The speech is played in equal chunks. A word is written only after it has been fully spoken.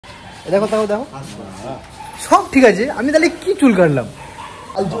দেখো দেখো দেখো সব ঠিক আছে। আমি তাহলে কি চুল কাটলাম?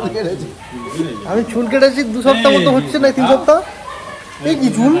 আমি চুল কেটেছি 2 সপ্তাহ মতো হচ্ছে না 3 সপ্তাহ। এই কি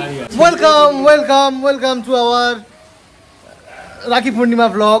চুল? Welcome welcome welcome to our Rakhi Purnima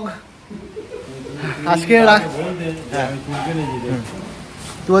blog. আজকে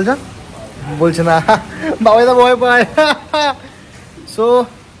কি বলছো? বলছে না বাবাই দা ভয় পায়। সো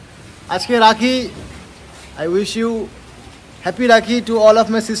আজকে রাখি, আই উইশ ইউ হ্যাপি রাখি to all of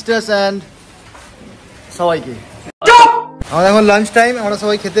my sisters and সবাইকে। আমাদের এখন লাঞ্চ টাইম, আমরা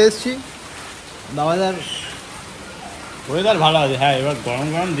সবাই খেতে এসেছি। বাবাদার ওয়েদার ভালো আছে। হ্যাঁ, এবার গরম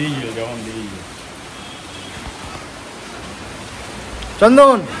গরম দিয়েছিল যখন দিয়েছিল।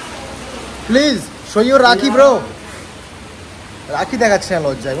 চন্দন প্লিজ শো ইউর রাখি ব্রো। রাখি দেখাচ্ছে না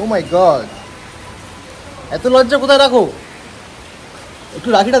লজ্জায়। ও মাই গড, এত লজ্জা কোথায় রাখো? একটু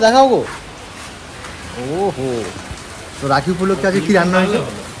রাখিটা দেখাও গো। ওহো, তো রাখি উপলক্ষে আজকে কি রান্না হয়েছে?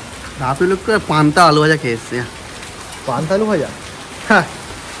 রাখি উপলক্ষে পান্তা আলু ভাজা খেয়ে এসছে। পান্তা আলু ভাজা? হ্যাঁ,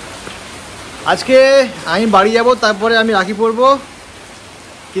 আজকে আমি বাড়ি যাব, তারপরে আমি রাখি পরবো,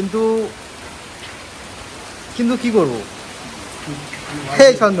 কিন্তু কিন্তু কি করবো? হে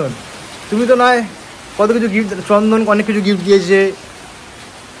চন্দন, তুমি তো নয় কত কিছু গিফট, চন্দন অনেক কিছু গিফট দিয়েছে,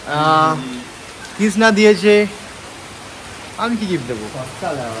 কৃষ্ণা দিয়েছে, আমি কি গিফট দেবো?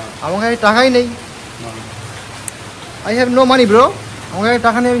 আমার কাছে টাকাই নেই। I have no money bro. আমার কাছে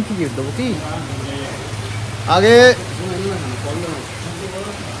টাকা নেই, আমি কি গিফট দেবো? কি আগে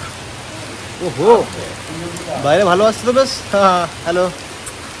ওহো, বাইরে ভালো আসছে তো বেশ। হ্যাঁ, হ্যালো,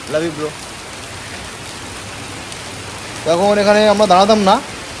 লাভ ইউ ব্রো। এখন এখানে আমরা দাঁড়াতাম না,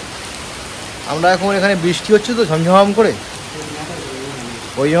 আমরা এখন এখানে বৃষ্টি হচ্ছে তো ঝমঝম করে,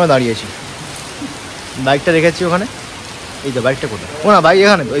 ওই জন্য দাঁড়িয়েছি। বাইকটা রেখেছি ওখানে। এই তো বাইকটা কোথায়? ও না, বাইক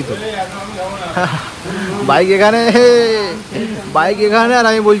এখানে তো, এই তো বাইক এখানে, বাইক এখানে, আর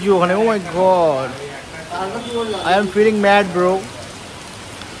আমি বলছি ওখানে। ও মাই god, I am feeling mad bro.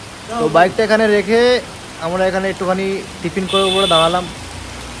 তো বাইকটা এখানে রেখে আমরা এখানে একটুখানি টিফিন করে বলে দাঁড়ালাম।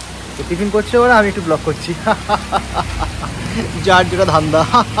 তো টিফিন করছে ওরা, আমি একটু ব্লগ করছি। যার যেটা ধান্দা।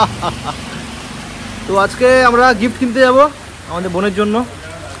 তো আজকে আমরা গিফট কিনতে যাব আমাদের বোনের জন্য।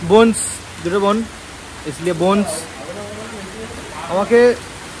 বোনস, দুটো বোন, इसलिए বোনস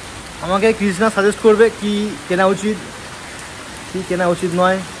আমাকে কৃষ্ণা সাজেস্ট করবে কি কেনা উচিত, কি কেনা উচিত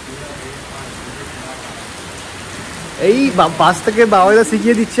নয়। এই পাশ থেকে বাবাইদা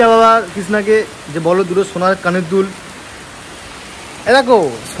শিখিয়ে দিচ্ছে বাবা কৃষ্ণাকে, যে বলো দুটো সোনার কানের দুল। এ দেখো,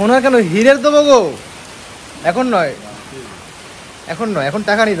 সোনার কেন, হীরের দেবো গো। এখন নয়, এখন নয়, এখন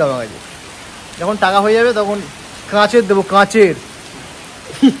টাকা নিতে হবে আমাকে। যখন টাকা হয়ে যাবে তখন কাঁচের দেবো, কাঁচের।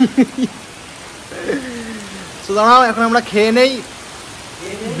 তো দাঁড়াও, এখন আমরা খেয়ে নেই।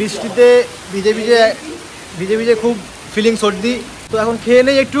 বৃষ্টিতে ভিজে ভিজে খুব ফিলিং সর্দি। তো এখন খেয়ে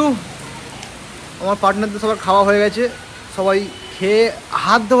নেই একটু। আমার পার্টনারদের সবার খাওয়া হয়ে গেছে, সবাই খেয়ে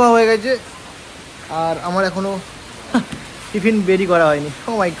হাত ধোয়া হয়ে গেছে, আর আমার এখনও টিফিন বেরি করা হয়নি।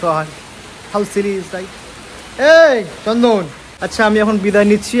 ও মাই god, how Seely is right. এই চন্দন, আচ্ছা আমি এখন বিদায়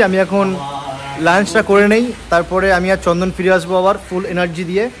নিচ্ছি। আমি এখন লাঞ্চটা করে নেই, তারপরে আমি আর চন্দন ফিরে আসবো আবার ফুল এনার্জি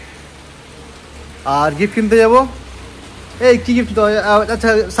দিয়ে, আর গিফট কিনতে যাবো। এই কী গিফট? আচ্ছা,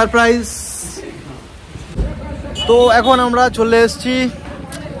 সারপ্রাইজ। তো এখন আমরা চলে এসেছি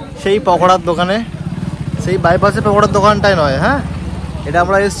সেই পকোড়ার দোকানে, সেই বাইপাসে পকোড়ার দোকানটাই নয়, হ্যাঁ, এটা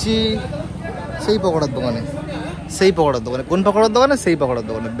আমরা এসেছি সেই পকোড়ার দোকানে। সেই পকোড়ার দোকানে, কোন পকোড়ার দোকানে? সেই পকোড়ার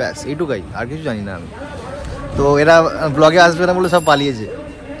দোকানে, ব্যাস এইটুকাই, আর কিছু জানি না আমি। তো এরা ব্লগে আসবে না বলে সব পালিয়েছে।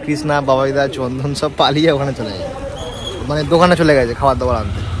 কৃষ্ণা, বাবাইদা, চন্দন সব পালিয়ে ওখানে চলে গেছে, মানে দোকানে চলে গেছে খাবার দাবার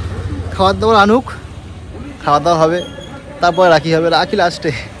আনতে। খাবার দাবার আনুক, খাওয়া দাওয়া হবে, তারপরে রাখি হবে, রাখি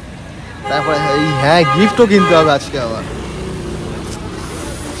লাস্টে, তারপরে এই হ্যাঁ গিফটও কিনতে হবে আজকে আবার।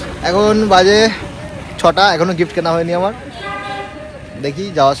 এখন বাজে 6টা, এখনও গিফট কেনা হয়নি আমার। দেখি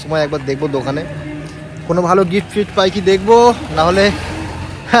যাওয়ার সময় একবার দেখবো দোকানে কোনো ভালো গিফট ফিফট পাই কি দেখবো, নাহলে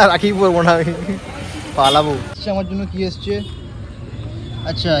রাখি পরবো না, আমি পালাবো। আমার জন্য কি এসছে?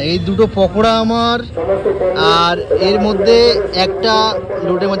 আচ্ছা, এই দুটো পকোড়া আমার, আর এর মধ্যে একটা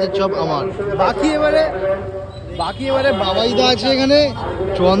লোটে মাছের চপ আমার। বাকি এবারে বাবাইদা আছে এখানে,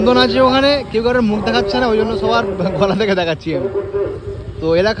 চন্দন আছে ওখানে, কেউ কারোর মুখ দেখাচ্ছে না, ওই জন্য সবার গলা থেকে দেখাচ্ছি আমি। তো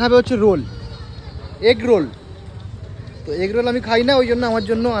এরা খাবে হচ্ছে রোল, এগ রোল। তো এগ রোল আমি খাই না, ওই জন্য আমার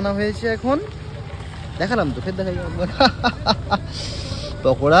জন্য আনা হয়েছে। এখন দেখালাম তো, ফের দেখাই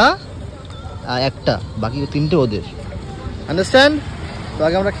পকোড়া আর একটা, বাকি 3টে ওদের। আন্ডারস্ট্যান্ড? তো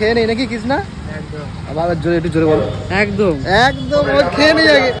আগে আমরা খেয়ে নেই নাকি কৃষ্ণা? আবার জোরে, একটু জোরে বলো। একদম একদম খেয়ে নেই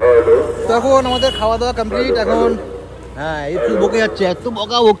আগে। তখন আমাদের খাওয়া দাওয়া কমপ্লিট। এখন হ্যাঁ, এই তুই বকে যাচ্ছে, এত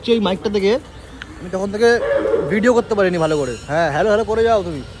বকা বকছে এই মাইকটা থেকে, আমি তখন থেকে ভিডিও করতে পারিনি ভালো করে। হ্যাঁ, হ্যালো হ্যালো করে যাও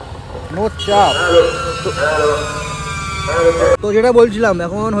তুমি।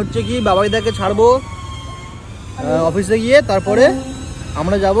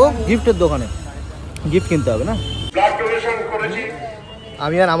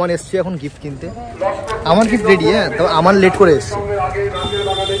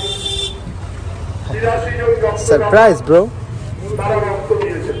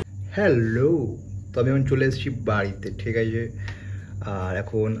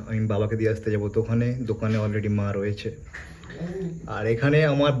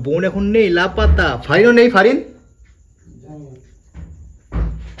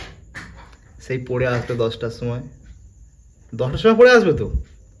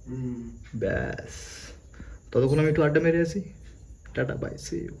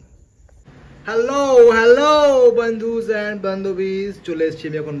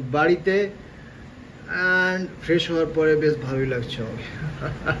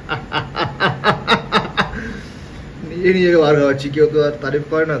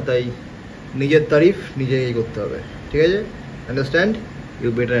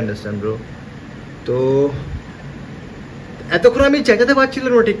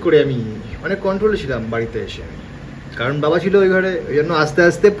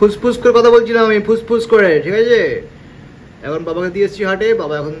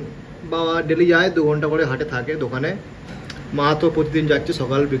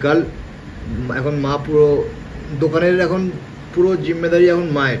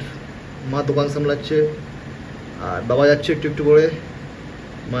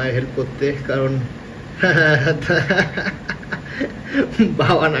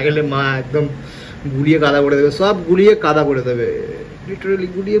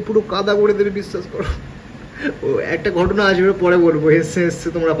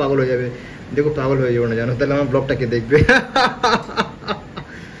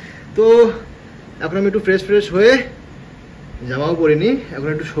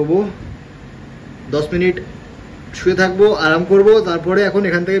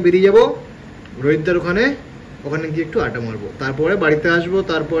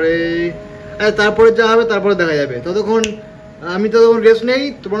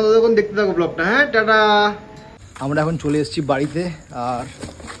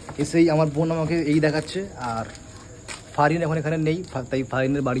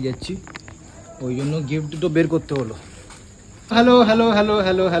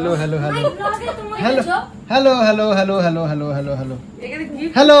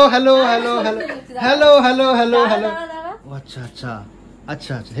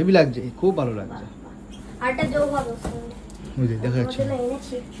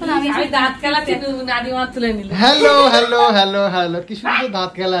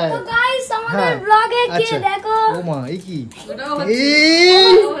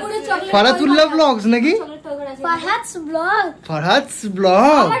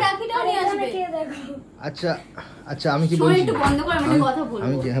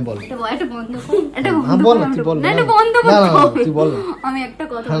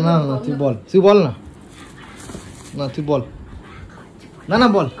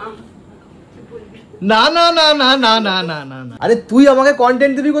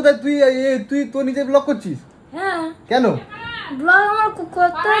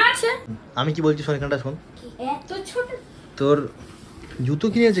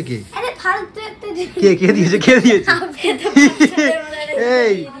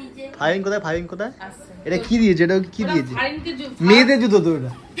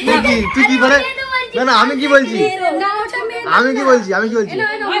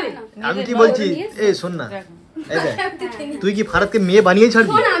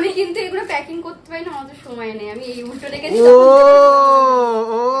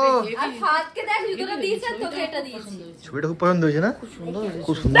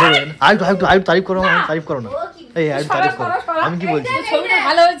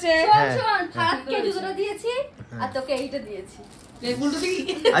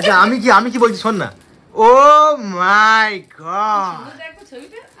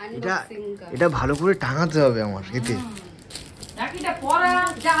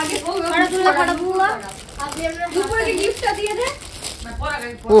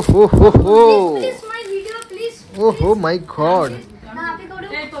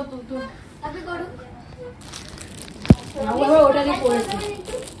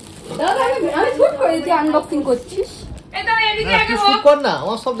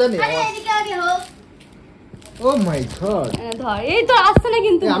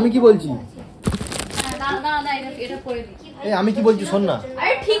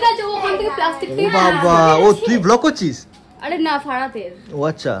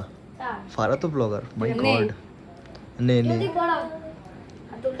 ফারা তো ব্লগার মাই গড নে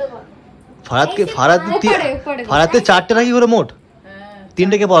ফারাতে 4টে রাখি হলো মোট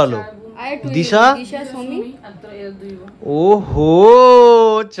 3টে কে পড়ালো দিশা ওহো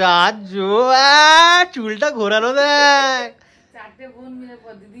 4 জো চুলটা ঘোরালো দেখ 4টে বোন মিলে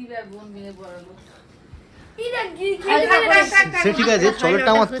দিদি আর বোন মিলে পড়ালো সে ঠিক আছে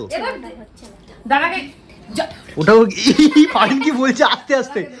চকলেটটা আমার তো দাদাকে ওটা ফারিন কি বলছে আস্তে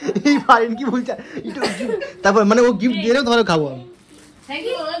আস্তে এই ফারিন কি বলছে তারপর মানে ও গিফট দিয়ে নাও তোমার খাবো আমি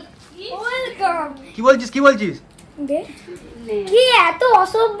কি বলছিস কি এত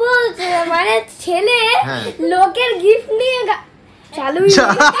অসভ্য মানে ছেলে লোকের গিফট নিয়ে চালু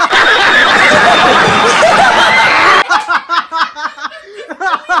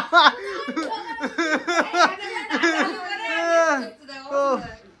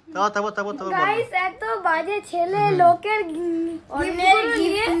গাইস এত বাজে ছেলে লোকের অন্যের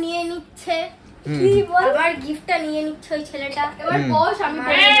গিফট নিয়ে নিচ্ছে কি বল আবার গিফটটা নিয়ে নিচ্ছে ওই ছেলেটা এবার বস আমি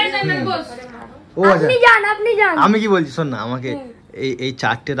বস আপনি যান আমি কি বলছি শোন না আমাকে এই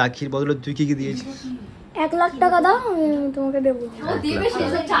 4টে রাখির বদলে তুই কি দিয়েছিস 1 লাখ টাকা দাও আমি তোমাকে দেব ও দিবে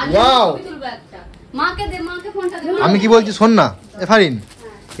শেষে চালিয়ে ওয়াও ছবি তুলবে একটা মাকে দে মাকে ফোনটা দে আমি কি বলছি শোন না ফারিন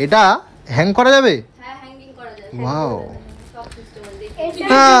এটা হ্যাং করা যাবে হ্যাঁ হ্যাঙ্গিং করা যায় ওয়াও সব সিস্টেম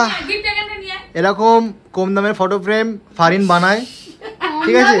গিফট এখানে নিয়ে এরকম কম দামের ফটো ফ্রেম ফারিন বানায়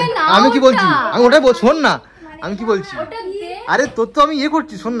ঠিক আছে আমি কি বলছি আমি ওটাই বল শোন না আমি কি বলছি আরে তোর তো আমি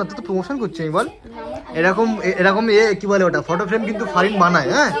করছি শোন না তোর তো প্রমোশন করছি আমি বল এরকম কি বলে ওটা ফটো ফ্রেম কিন্তু ফারিন বানায়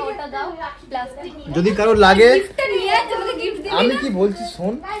হ্যাঁ ওটা দাও প্লাস্টিক যদি কারো লাগে গিফটটা নিয়ে তোমাকে গিফট দিই আমি কি বলছি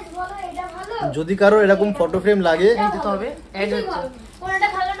শোন যদি কারো এরকম ফটো ফ্রেম লাগে দিতে হবে অ্যাড হচ্ছে কোনটা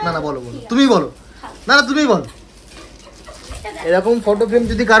ভালো না না বলো তুমি বলো না তুমি বলো এরকম ফটো ফ্রেম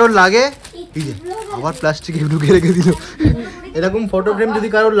যদি কারো লাগে এই যে আবার প্লাস্টিকে ঢুকে রেখে দিল এরকম ফটো ফ্রেম যদি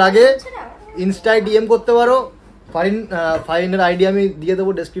কারো লাগে ইনস্টায় ডিএম করতে পারো ফারিনের আইডি আমি দিয়ে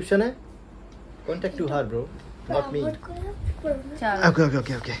দেবো ডেসক্রিপশনে contact to her bro not me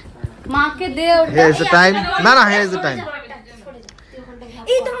okay মাকে দে হিয়ার ইজ দ্য টাইম না হিয়ার ইজ দ্য টাইম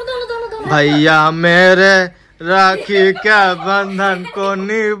এই दोनों भैया मेरे राखी का बंधन को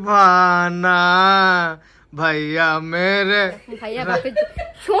निभाना भैया मेरे ভাইয়া বাপে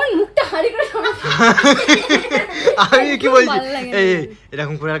শোন মুখটা হারি করে শোন আমি কি বলছি এই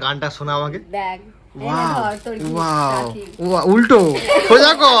এরকম করে গানটা শোনা আমাকে ব্যাগ ওয়াও উল্টো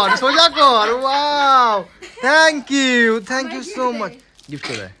সোজা কর wow thank you so much gift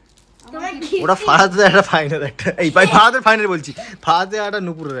করে ওটা ফারাদের একটা ফাইনাল একটা এই ভাই ফারাদের ফাইনাল বলছি ফারাদের একটা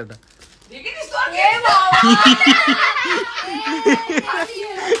নুপুরের একটা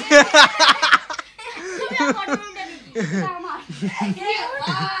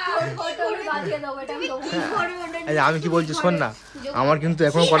আমি কি বলছি শোন না আমার কিন্তু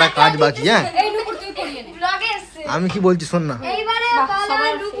এখনো কটা কাজ বাকি হ্যাঁ আমি কি বলছি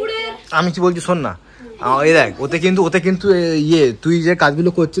শোন না এই দেখ ওতে কিন্তু তুই যে কাজগুলো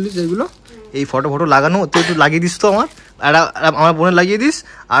করছিলিস সেইগুলো এই ফটো লাগানো ওতে একটু লাগিয়ে দিস তো আমার বোনের লাগিয়ে দিস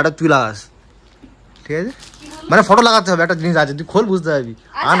আর তুই লাগাস ঠিক আছে মানে ফটো লাগাতে হবে একটা জিনিস আছে তুই খোল বুঝতে পারবি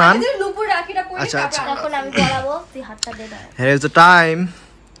আন আচ্ছা হিয়ার ইজ দ্য টাইম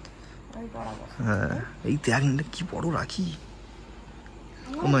এই দেখ কি বড় রাখি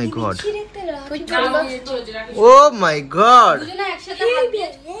ও মাই গড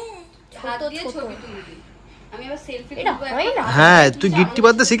হ্যাঁ তুই গিট্টি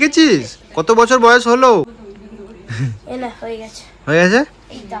বাঁধতে শিখেছিস কত বছর বয়স হলো হয়ে গেছে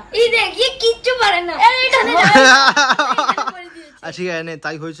আচ্ছা নে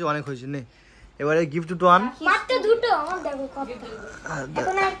তাই হয়েছে অনেক হয়েছে নে এবারে গিফট দুটো আন মাত্র দুটো আমার দেখো কত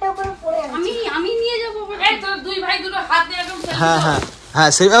এখন একটা উপরে পড়ে আছে আমি নিয়ে যাব এই তো দুই ভাই দুটো হাত দিয়ে একদম হ্যাঁ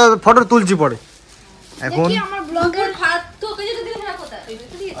সেই ফটো তুলছি পরে এখন কি আমার ব্লগের হাত তো ওকে যদি দিলে না কোথায়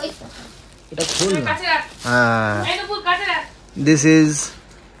এটা খোল না কাছে রাখ হ্যাঁ এই নুপুর কাছে রাখ this is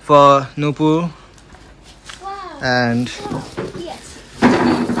for Nupur and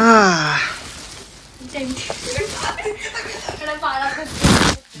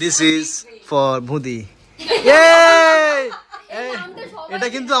this is for Bhudi এটা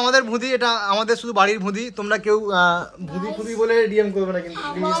কিন্তু আমাদের ভুদি এটা আমাদের শুধু বাড়ির ভুদি তোমরা কেউ ভুদি ভুদি বলে ডিএম করবে না কিন্তু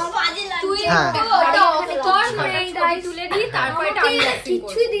প্লিজ তুই তুলে দি তারপর এটা আমি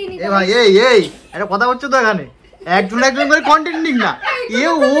কিছুই দিইনি এ ভাই এই একটা কথা হচ্ছে তো এখানে একজন করে কন্টেন্ট নিক না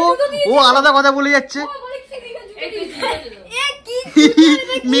ও আলাদা কথা বলে যাচ্ছে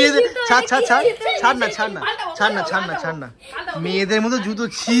মেয়েদের ছাড় না মেয়েদের মতো জুতো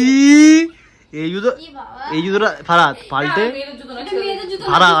ছি এই জুতোটা ফারাত পাল্টে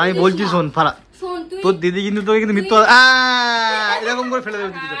ফারাত আমি বলছি শোন ফারাত তোর দিদি কিন্তু তোকে কিন্তু মৃত্যু এরকম করে ফেলে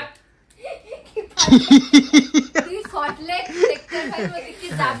দেবে জুতোটা তুই সল্টলেক সেক্টর 5 ওদিকে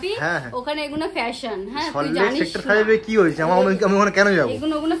যাবি, ওখানে এগুলো ফ্যাশন। হ্যাঁ তুই জানিস সেক্টর 5 কি হইছে? আমি ওখানে কেন যাব?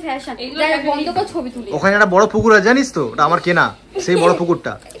 এগুলো ফ্যাশন। যাই বন্ধ কর, ছবি তুলি। ওখানে একটা বড় পুকুর আছে জানিস তো, ওটা আমার কেনা, সেই বড়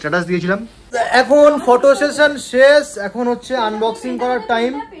পুকুরটা স্ট্যাটাস দিয়েছিলাম। এখন ফটো সেশন শেষ, এখন হচ্ছে আনবক্সিং করার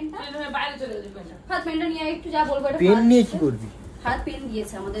টাইম। বাইরে চলে যাবে। হাত পেনটা নিয়ে একটু যা বলবো এটা। পেন নিয়ে কি করবি? হাত পেন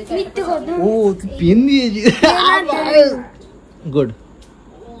দিয়েছে আমাদের। মিথ্যে কথা। ও তুই পেন দিয়েছিস, গুড।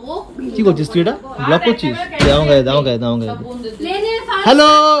 কি করছিস তুই? এটা ব্লক করছিস? দাও গায়ে। হ্যালো।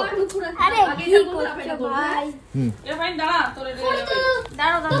 আরে কি করছো ভাই? এ ভাই দাঁড়া, তোর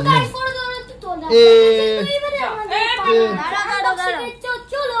দাঁড়াও গাইস, করে দাও একটু তোলা।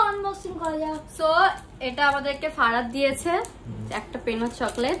 চলো আনবক্সিং করা যাক। সো এটা আমাদেরকে ফারাদ দিয়েছে একটা পেন আর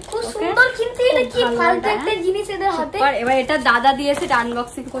চকলেট। খুব সুন্দর, কিন্তু এটা কি ফালতু একটা জিনিস এদের হাতে। এবার এটা দাদা দিয়েছে, এটা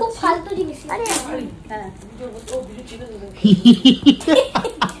আনবক্সিং করছি। খুব ফালতু জিনিস। আরে হ্যাঁ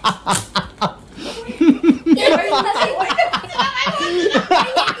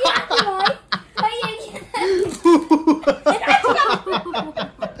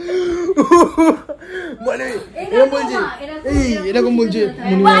মানে এরকম বলছে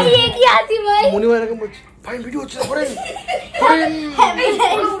ভাই এ কি আছি ভাই? মনিমা এরকম বলছে, ভাই ভিডিও হচ্ছে করেন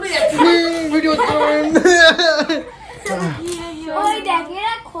ভিডিও হচ্ছে করেন। ওই দেখ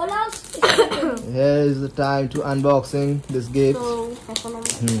এরা খোলা। Here is the time to unboxing this gift.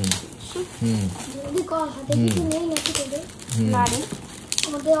 জলদি কর, হাতে কিছু নেই নাকি তোদের? না রে,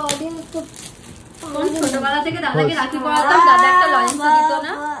 আমাদের অডিয়েন্স তো ছোটবেলা থেকে দাদাকে রাখি পরাতাম, দাদা একটা লয়েন্স দিত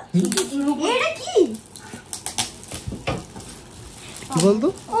না। এটা কি? কি বলতো?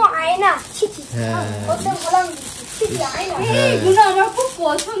 ও আয়না। ছি ছি। হ্যাঁ ওটা বললাম ছি ছি আয়না। এইগুলো আমার খুব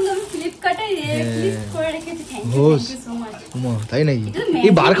পছন্দ, আমি ফ্লিপকার্টে ক্লিক করে রেখেছি। Thank you so much. তাই নাকি?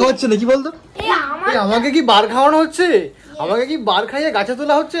 এই বার খাওয়াচ্ছে নাকি বলতো? এই আমাকে কি বার খাওয়ানো হচ্ছে? আমাকে কি বার খাইয়ে গাছে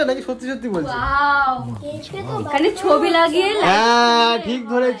তোলা হচ্ছে নাকি সত্যি সত্যি বলছে? ওয়াও, এখানে ছবি লাগিয়ে। হ্যাঁ ঠিক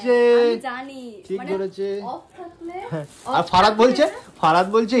ধরেছে, জানি ঠিক ধরেছে। অফ থাকলে আর ফারাদ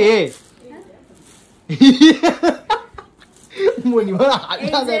বলছে এ মনিমার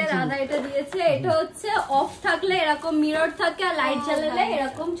হাতটা দেখছি। দাদা এটা দিয়েছে, এটা হচ্ছে অফ থাকলে এরকম মিরর থাকে, আর লাইট জ্বালালে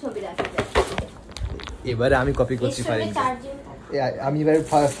এরকম ছবি রাখা যায়। এবারে আমি কপি করছি ফারিনকে, আমি এবারে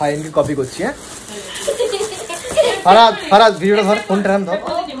ফারিনকে কপি করছি। হ্যাঁ ফারাদ ভিডিওটা ধর, ফোনটা ধর।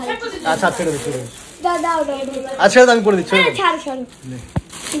 আচ্ছা ছেড়ে দে দাও আচ্ছা আমি করে দিচ্ছি। ছাড়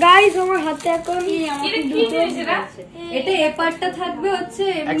গাইস, আমার হাতে এখন এটা এ পার্টটা থাকবে হচ্ছে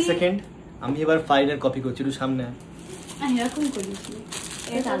এক এমনি। সেকেন্ড, আমি এবার ফাইলের কপি করছি, একটু সামনে। এরকম করিস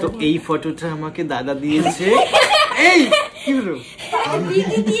তো এই ফটোটা আমাকে দাদা দিয়েছে। এই কি হলো?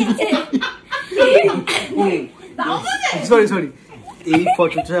 সরি এই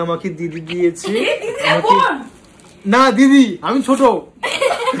ফটোটা আমাকে দিদি দিয়েছে। না দিদি, আমি ছোট।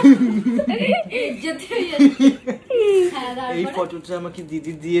 এই ফটোটা আমাকে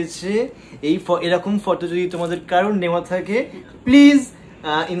দিদি দিয়েছে। এরকম ফটো যদি তোমাদের কারোর নেওয়া থাকে প্লিজ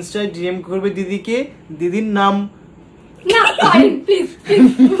ইনস্টা ডিএম করবে দিদিকে। দিদির নাম না প্লিজ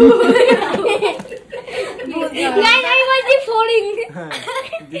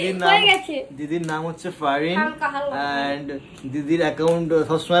দিদির নাম হচ্ছে ফারিন, এন্ড দিদির অ্যাকাউন্ট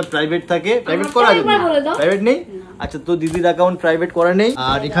সবসময় প্রাইভেট থাকে। প্রাইভেট করা আছে? প্রাইভেট নেই? আচ্ছা, তো দিদির অ্যাকাউন্ট প্রাইভেট করা নেই।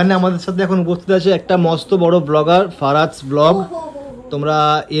 আর এখানে আমাদের সাথে এখন উপস্থিত আছে একটা মস্ত বড় ব্লগার, ফারাদস ব্লগ। তোমরা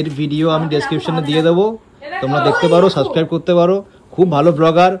এর ভিডিও আমি ডেসক্রিপশনে দিয়ে দেবো, তোমরা দেখতে পারো, সাবস্ক্রাইব করতে পারো। খুব ভালো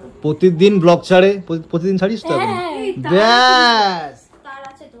ব্লগার, প্রতিদিন ব্লগ ছাড়ে। প্রতিদিন ছাড়িস তো? ব্যাস,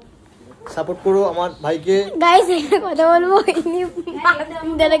 সাপোর্ট করো আমার ভাইকে। গাইস একটা কথা বলবো,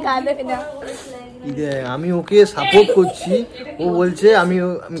 আমি ওকে সাপোর্ট করছি, ও বলছে আমি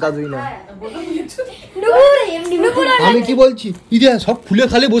গাধুই না। আমি কি বলছি? ইদে সব খুলে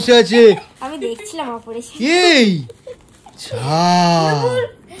খালে বসে আছে। আমি দেখছিলাম অপারেশন। এই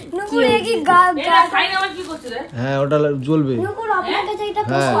হ্যাঁ ওটা জ্বলবে।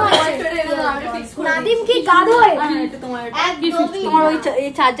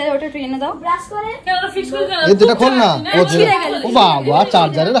 এটা খোল না। ও বাবা,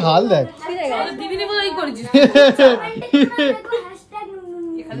 চার্জারের হাল দেখ।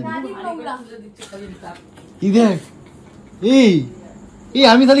 এই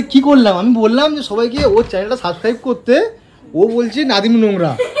আমি তাহলে কি করলাম? আমি বললাম যে সবাইকে ওর চ্যানেলটা সাবস্ক্রাইব করতে, ও বলছে নাদিম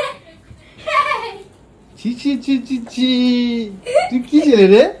নোংরা। ছি ছি ছি ছি ছি, তুই কি ছেলে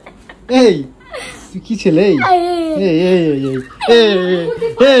রে? এই তুই কি ছেলে?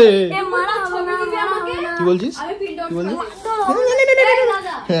 কি বলছিস?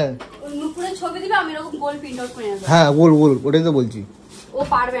 হ্যাঁ বল, ওটাই তো বলছি। ও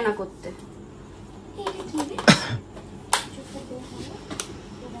পারবে না করতে।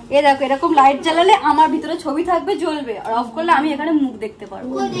 এই দেখো এরকম লাইট জ্বালালে আমার ভিতরে ছবি থাকবে, জ্বলবে, আর অফ করলে আমি এখানে মুখ দেখতে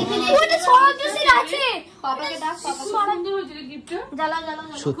পারবো।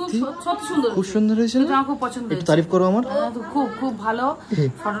 সত্যি খুব সুন্দর হয়েছে, খুব পছন্দ একটু তারিফ করো আমার। খুব খুব ভালো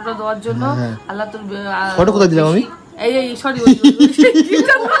ফটোটা দেওয়ার জন্য। আল্লাহ তোর ফটো কোথায় দিলাম আমি? এই সরি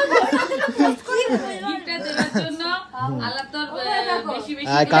আল্লাহ তোর বেশি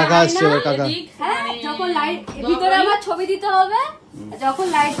বেশি কাকা আসছে, কাকা। হ্যাঁ, যখন লাইট ভিতরে আমার ছবি দিতে হবে, যখন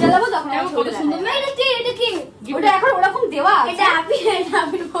লাইট জ্বালাবো তখন আমার ছবি সুন্দর। এটা কি ওটা এখন ওরকম দেওয়া আছে। এটা আপনি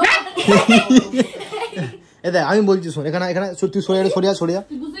এই দেখ আমি বলছি শোন, এখানে এখানে তুই সরিয়া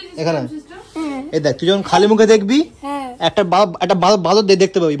এখানে এই দেখ, তুই যখন খালি মুখে দেখবি একটা বাঁদর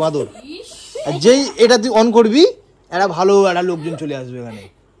দেখতে পাবি, বাঁদর। আর যেই এটা তুই অন করবি একটা ভালো একটা লোকজন চলে আসবে এখানে।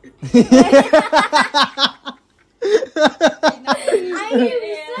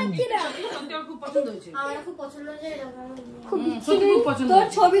 তোর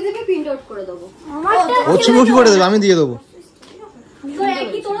ছবি দিবি, প্রিন্ট আউট করে দেবো। ওর ছবি কি করে দেবে? আমি দিয়ে দেবো।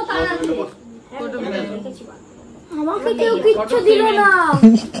 আমাকে কেউ কিচ্ছু দিল না।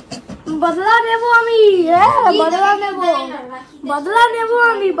 বদলা নেবো আমি,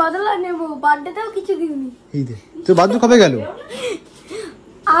 বদলা নেবো। বার্থডেতেও কিছু দিইনি। এই দে, তোর বাদ কবে গেল?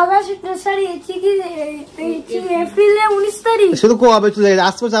 আগস্ট সরি এপ্রিলে 19 তারিখ। শুধু কো হবে, চলে গেছে,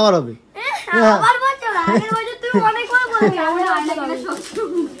 আসতে আবার হবে। আবার বছর আগের বছর তুমি অনেক করে বলবি।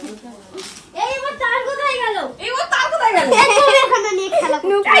 এই আমার তার কোথায় গেল? তুমি এখানে নিয়ে খেলা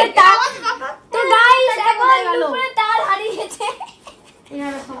করছো। তো গাইস এখন নুপুরে তার হারিয়ে গেছে।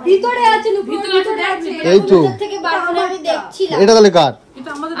 ভিতরে আছে, ভিতরে আছে। এই তো থেকে বার করে আমি দেখছিলাম। এটা তাহলে কার?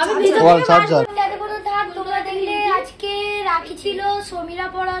 আমি ভিতরে ওয়াল চার্জার। তোমরা দেখলে আজকে রাখি ছিল, সমীরা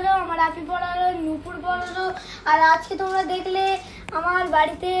পড়ালো, আমার আপি পড়ালো, নূপুর পড়ালো। আর আজকে তোমরা দেখলে আমার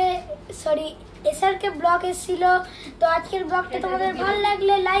বাড়িতে এসআরকে ব্লগ এসেছিল। তো আজকের ব্লগটা তোমাদের ভালো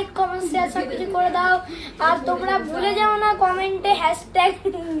লাগলে লাইক কমেন্ট শেয়ার সব কিছু করে দাও। আর তোমরা ভুলে যাও না কমেন্টে হ্যাশট্যাগ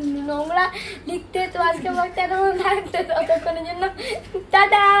নোংরা লিখতে। তো আজকে ব্লগটা এরকম থাকতে, ততক্ষণের জন্য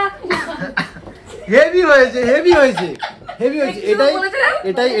টাটা। হেভি হয়েছে, হেভি হয়েছে, হেভি হয়েছে।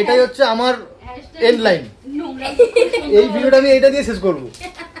 এটাই হচ্ছে আমার এন্ড লাইন। এই ভিডিওটা আমি এটা দিয়ে শেষ করবো।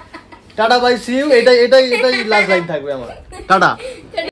 Tata bye C you. এটাই লাস্ট লাইন থাকবে আমার। টাটা।